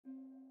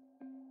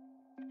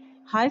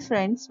Hi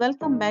friends,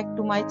 welcome back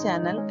to my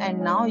channel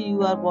and now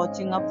you are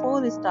watching a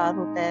 4-star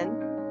hotel.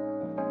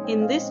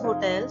 In this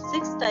hotel,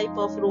 6 type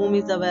of room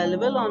is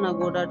available on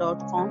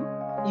agoda.com.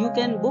 You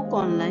can book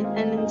online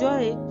and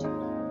enjoy it.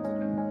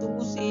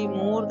 To see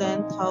more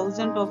than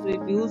thousands of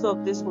reviews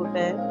of this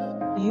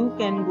hotel, you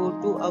can go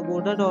to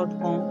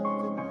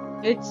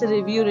agoda.com. Its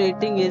review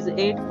rating is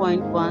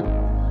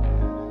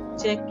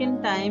 8.1.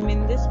 Check-in time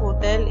in this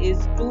hotel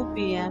is 2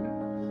 p.m.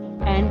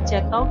 and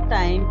checkout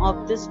time of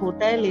this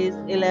hotel is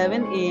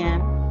 11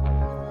 a.m.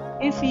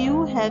 If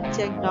you have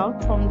checked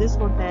out from this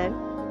hotel,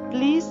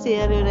 please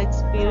share your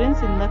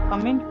experience in the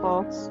comment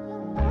box.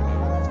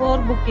 For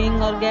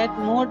booking or get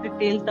more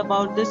details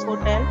about this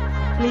hotel,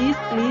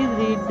 please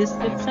read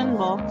description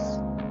box.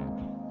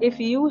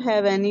 If you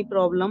have any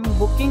problem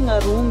booking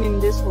a room in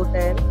this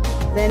hotel,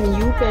 then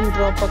you can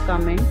drop a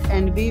comment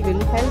and we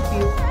will help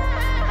you.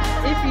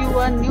 If you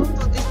are new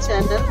to this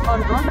channel or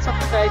not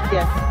subscribed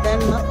yet, then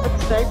must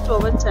subscribe to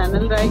our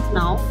channel right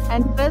now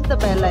and press the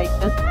bell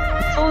icon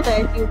so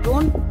that you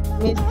don't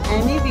miss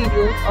any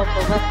videos of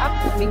our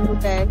upcoming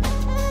hotel.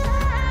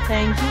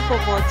 Thank you for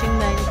watching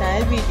the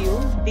entire video.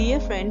 Dear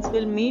friends,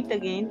 we'll meet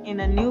again in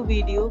a new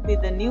video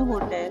with a new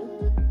hotel.